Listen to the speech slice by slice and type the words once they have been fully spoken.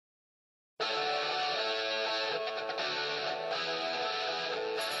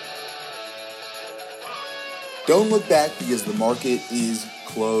Don't look back because the market is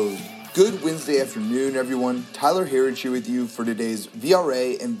closed. Good Wednesday afternoon, everyone. Tyler Herridge here with you for today's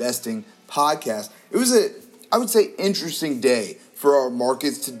VRA Investing podcast. It was I would say, interesting day for our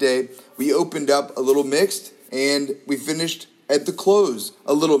markets today. We opened up a little mixed and we finished at the close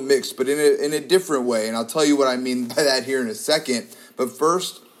a little mixed, but in a different way. And I'll tell you what I mean by that here in a second. But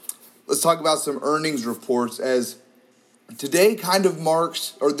first, let's talk about some earnings reports, as today kind of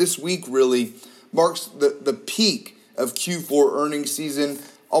marks, or this week really, marks the peak of Q4 earnings season.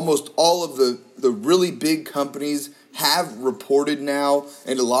 Almost all of the really big companies have reported now,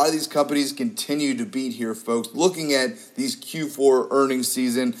 and a lot of these companies continue to beat here, folks. Looking at these Q4 earnings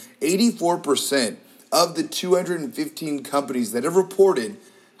season, 84% of the 215 companies that have reported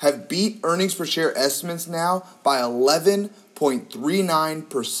have beat earnings per share estimates now by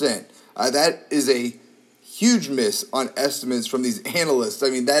 11.39%. That is a huge miss on estimates from these analysts. I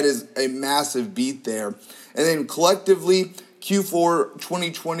mean, that is a massive beat there. And then collectively, Q4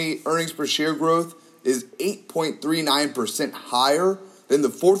 2020 earnings per share growth is 8.39% higher than the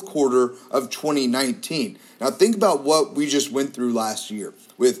fourth quarter of 2019. Now think about what we just went through last year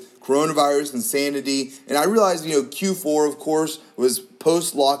with coronavirus insanity. And I realized, Q4, of course, was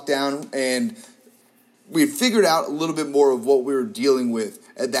post-lockdown, and we had figured out a little bit more of what we were dealing with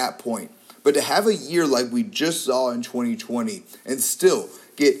at that point. But to have a year like we just saw in 2020 and still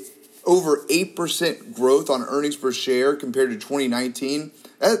get over 8% growth on earnings per share compared to 2019,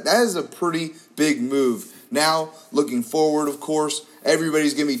 that is a pretty big move. Now, looking forward, of course,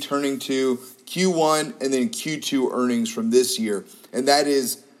 everybody's going to be turning to Q1 and then Q2 earnings from this year. And that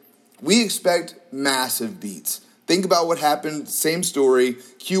is, we expect massive beats. Think about what happened, same story.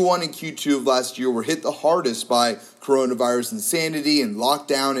 Q1 and Q2 of last year were hit the hardest by coronavirus insanity and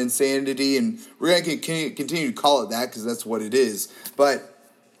lockdown insanity, and we're going to continue to call it that because that's what it is. But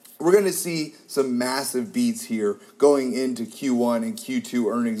we're going to see some massive beats here going into Q1 and Q2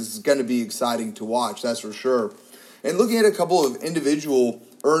 earnings. This is going to be exciting to watch, that's for sure. And looking at a couple of individual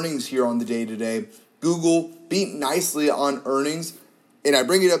earnings here on the day today, Google beat nicely on earnings, and I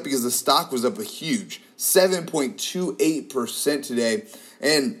bring it up because the stock was up a huge 7.28% today.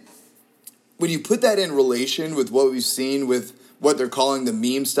 And when you put that in relation with what we've seen with what they're calling the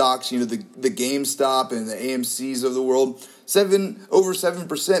meme stocks, the GameStop and the AMCs of the world, over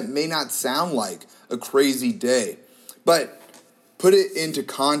 7% may not sound like a crazy day. But put it into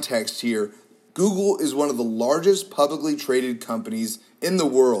context here. Google is one of the largest publicly traded companies in the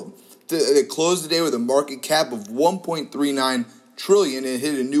world. It closed the day with a market cap of $1.39 trillion and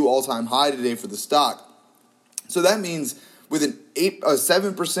hit a new all-time high today for the stock. So that means with a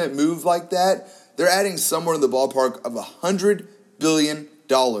 7% move like that, they're adding somewhere in the ballpark of $100 billion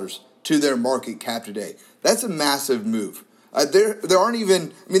to their market cap today. That's a massive move. There aren't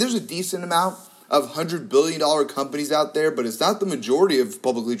even, there's a decent amount of $100 billion companies out there, but it's not the majority of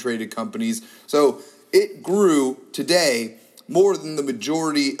publicly traded companies. So it grew today more than the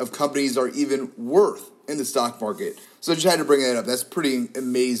majority of companies are even worth in the stock market. So I just had to bring that up. That's pretty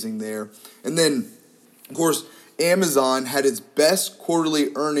amazing there. And then, of course, Amazon had its best quarterly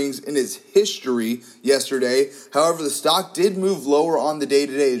earnings in its history yesterday. However, the stock did move lower on the day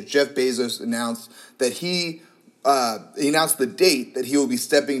today as Jeff Bezos announced that he announced the date that he will be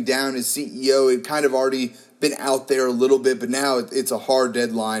stepping down as CEO. It kind of already been out there a little bit, but now it's a hard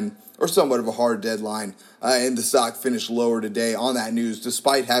deadline, or somewhat of a hard deadline, and the stock finished lower today on that news,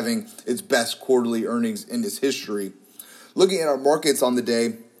 despite having its best quarterly earnings in its history. Looking at our markets on the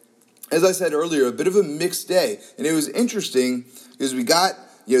day, as I said earlier, a bit of a mixed day, and it was interesting because we got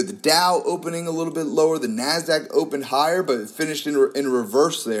the Dow opening a little bit lower, the NASDAQ opened higher, but it finished in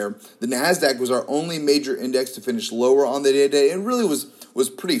reverse there. The NASDAQ was our only major index to finish lower on the day today. It really was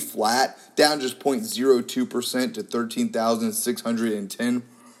pretty flat, down just 0.02% to 13,610.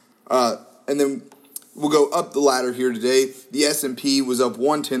 And then we'll go up the ladder here today. The S&P was up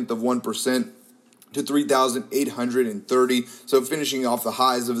 0.1% to 3,830, so finishing off the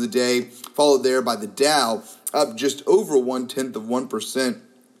highs of the day, followed there by the Dow, up just over 0.1%.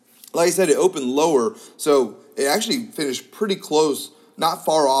 Like I said, it opened lower, so it actually finished pretty close, not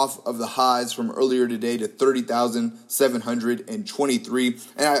far off of the highs from earlier today to 30,723.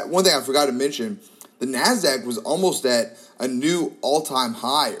 And one thing I forgot to mention, the NASDAQ was almost at a new all-time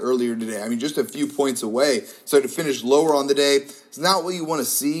high earlier today. Just a few points away. So to finish lower on the day, it's not what you want to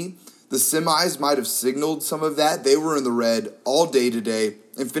see. The semis might have signaled some of that. They were in the red all day today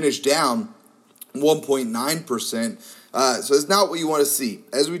and finished down 1.9%. So it's not what you want to see.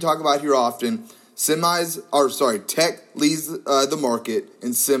 As we talk about here often, tech leads the market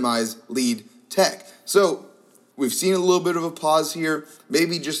and semis lead tech. So we've seen a little bit of a pause here,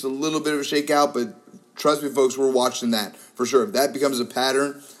 maybe just a little bit of a shakeout, but Trust me, folks, we're watching that for sure. If that becomes a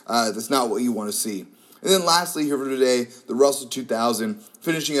pattern, that's not what you want to see. And then lastly, here for today, the Russell 2000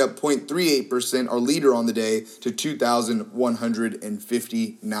 finishing up 0.38%, our leader on the day, to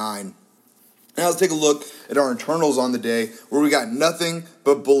 2,159. Now let's take a look at our internals on the day, where we got nothing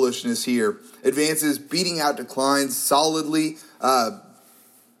but bullishness here. Advances beating out declines solidly,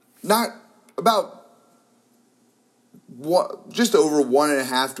 just over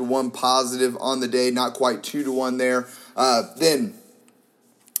 1.5 to 1 positive on the day, not quite 2 to 1 there. Then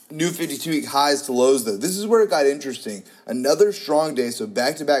new 52-week highs to lows, though. This is where it got interesting. Another strong day, so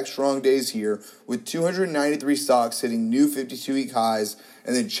back-to-back strong days here, with 293 stocks hitting new 52-week highs.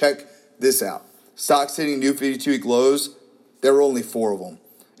 And then check this out. Stocks hitting new 52-week lows, there were only 4 of them.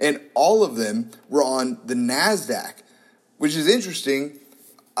 And all of them were on the NASDAQ, which is interesting.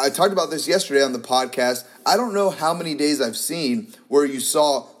 I talked about this yesterday on the podcast. I don't know how many days I've seen where you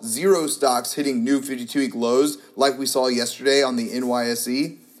saw 0 stocks hitting new 52-week lows like we saw yesterday on the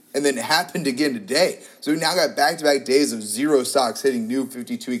NYSE. And then it happened again today. So we now got back-to-back days of 0 stocks hitting new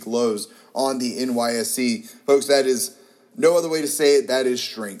 52-week lows on the NYSE. Folks, that is no other way to say it. That is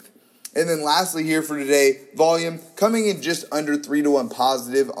strength. And then lastly here for today, volume coming in just under 3 to 1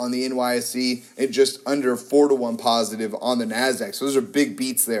 positive on the NYSE and just under 4 to 1 positive on the NASDAQ. So those are big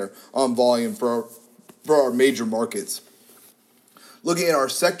beats there on volume for our major markets. Looking at our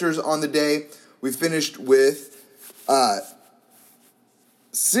sectors on the day, we finished with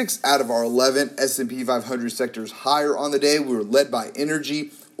 6 out of our 11 S&P 500 sectors higher on the day. We were led by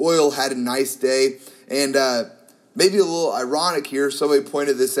energy. Oil had a nice day. And maybe a little ironic here, somebody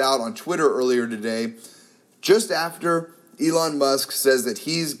pointed this out on Twitter earlier today. Just after Elon Musk says that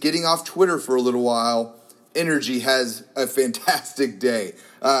he's getting off Twitter for a little while, energy has a fantastic day.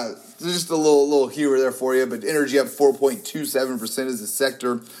 Just a little humor there for you, but energy up 4.27% as a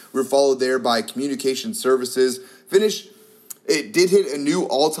sector. We're followed there by communication services. It did hit a new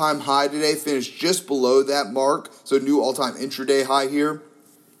all-time high today, finished just below that mark, so new all-time intraday high here.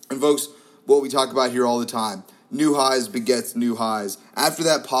 And folks, what we talk about here all the time, new highs begets new highs. After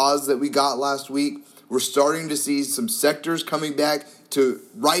that pause that we got last week, we're starting to see some sectors coming back to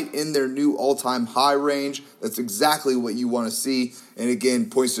right in their new all-time high range. That's exactly what you want to see, and again,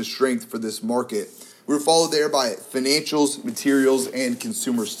 points to strength for this market. We're followed there by financials, materials, and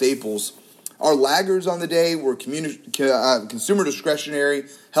consumer staples. Our laggards on the day were consumer discretionary,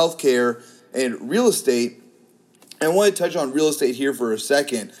 healthcare, and real estate. And I want to touch on real estate here for a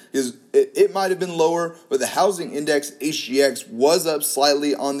second, because it might have been lower, but the housing index, HGX, was up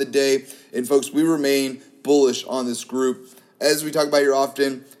slightly on the day. And folks, we remain bullish on this group. As we talk about here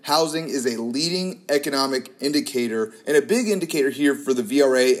often, housing is a leading economic indicator and a big indicator here for the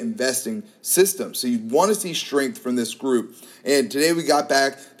VRA investing system. So you want to see strength from this group. And today we got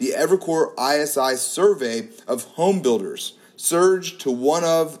back the Evercore ISI survey of home builders surged to one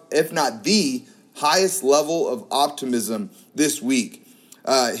of, if not the highest level of optimism this week,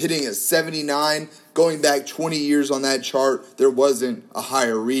 hitting at 79. Going back 20 years on that chart, there wasn't a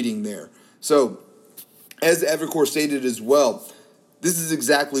higher reading there. So as Evercore stated as well, this is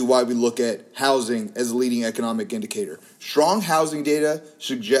exactly why we look at housing as a leading economic indicator. Strong housing data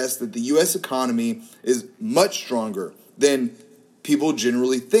suggests that the U.S. economy is much stronger than people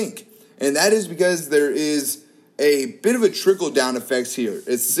generally think. And that is because there is a bit of a trickle-down effect here.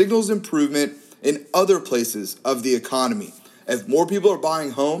 It signals improvement in other places of the economy. If more people are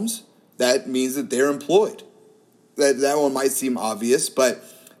buying homes, that means that they're employed. That one might seem obvious, but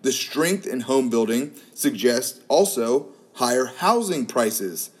the strength in home building suggests also higher housing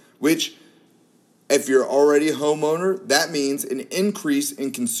prices, which, if you're already a homeowner, that means an increase in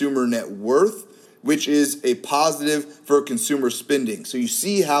consumer net worth, which is a positive for consumer spending. So you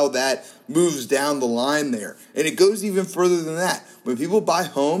see how that moves down the line there. And it goes even further than that. When people buy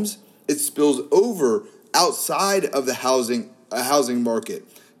homes, it spills over outside of the housing market.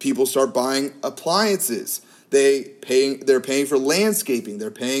 People start buying appliances. They're paying for landscaping.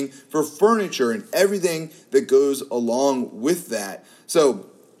 They're paying for furniture and everything that goes along with that. So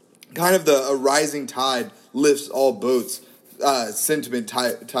kind of a rising tide lifts all boats sentiment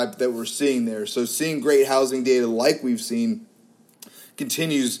type that we're seeing there. So seeing great housing data like we've seen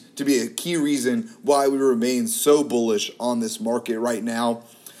continues to be a key reason why we remain so bullish on this market right now.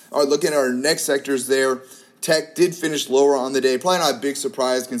 All right, looking at our next sectors there, tech did finish lower on the day. Probably not a big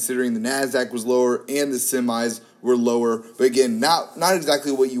surprise considering the NASDAQ was lower and the semis were lower. But again, not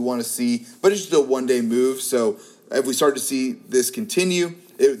exactly what you want to see, but it's just a one-day move. So if we start to see this continue,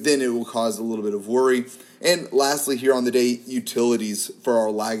 then it will cause a little bit of worry. And lastly here on the day, utilities for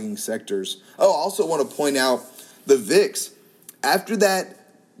our lagging sectors. Oh, I also want to point out the VIX. After that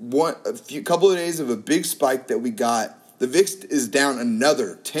couple of days of a big spike that we got. The VIX is down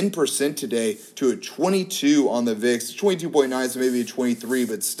another 10% today to a 22 on the VIX. 22.9, so maybe a 23,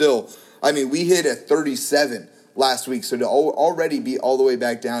 but still, I mean, we hit a 37 last week, so to already be all the way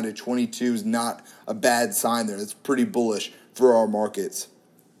back down to 22 is not a bad sign there. That's pretty bullish for our markets.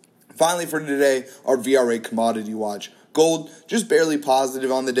 Finally, for today, our VRA commodity watch. Gold, just barely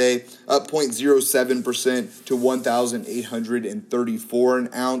positive on the day, up 0.07% to $1,834 an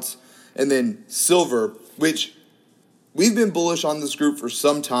ounce. And then silver, which we've been bullish on this group for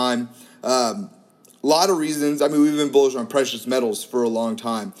some time. A lot of reasons. I mean, we've been bullish on precious metals for a long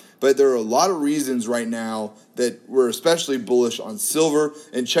time. But there are a lot of reasons right now that we're especially bullish on silver.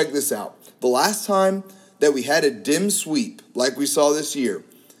 And check this out. The last time that we had a dim sweep, like we saw this year,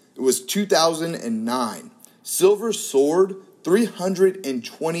 it was 2009. Silver soared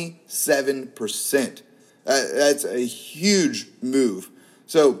 327%. That's a huge move.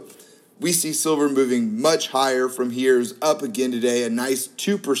 So we see silver moving much higher from here. It's up again today, a nice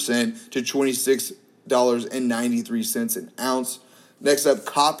 2% to $26.93 an ounce. Next up,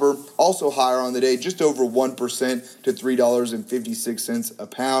 copper, also higher on the day, just over 1% to $3.56 a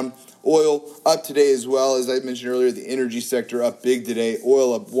pound. Oil up today as well. As I mentioned earlier, the energy sector up big today.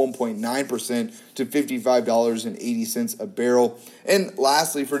 Oil up 1.9% to $55.80 a barrel. And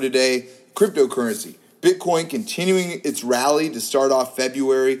lastly for today, cryptocurrency. Bitcoin continuing its rally to start off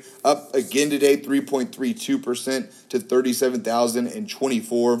February, up again today, 3.32% to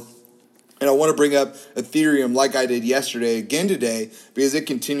 $37,024. And I want to bring up Ethereum like I did yesterday, again today, because it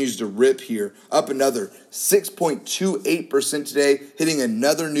continues to rip here. Up another 6.28% today, hitting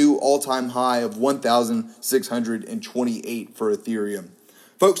another new all-time high of 1,628 for Ethereum.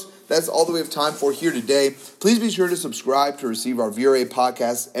 Folks, that's all that we have time for here today. Please be sure to subscribe to receive our VRA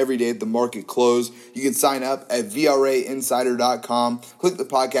podcasts every day at the market close. You can sign up at VRAinsider.com. Click the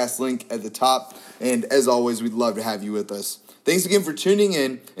podcast link at the top. And as always, we'd love to have you with us. Thanks again for tuning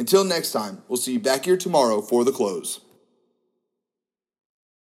in. Until next time, we'll see you back here tomorrow for the close.